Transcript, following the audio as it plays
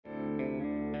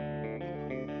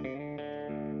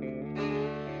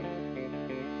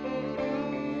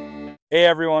Hey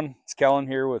everyone, it's Kellen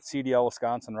here with CDL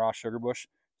Wisconsin Raw Sugar Bush.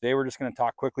 Today we're just going to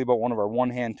talk quickly about one of our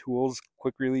one-hand tools,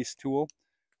 quick release tool.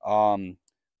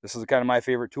 This is kind of my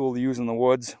favorite tool to use in the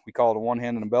woods. We call it a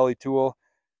one-hand and a belly tool.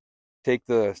 Take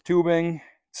the tubing,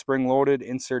 spring loaded,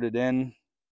 insert it in,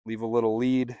 leave a little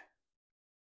lead.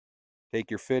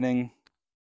 Take your fitting,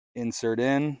 insert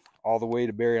in, all the way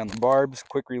to bury on the barbs,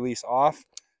 quick release off.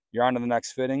 You're on to the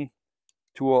next fitting.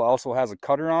 Tool also has a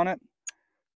cutter on it.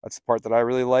 That's the part that I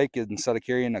really like, is instead of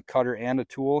carrying a cutter and a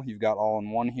tool, you've got all in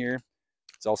one here.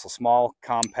 It's also small,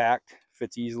 compact,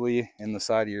 fits easily in the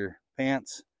side of your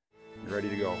pants. You're ready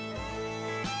to go.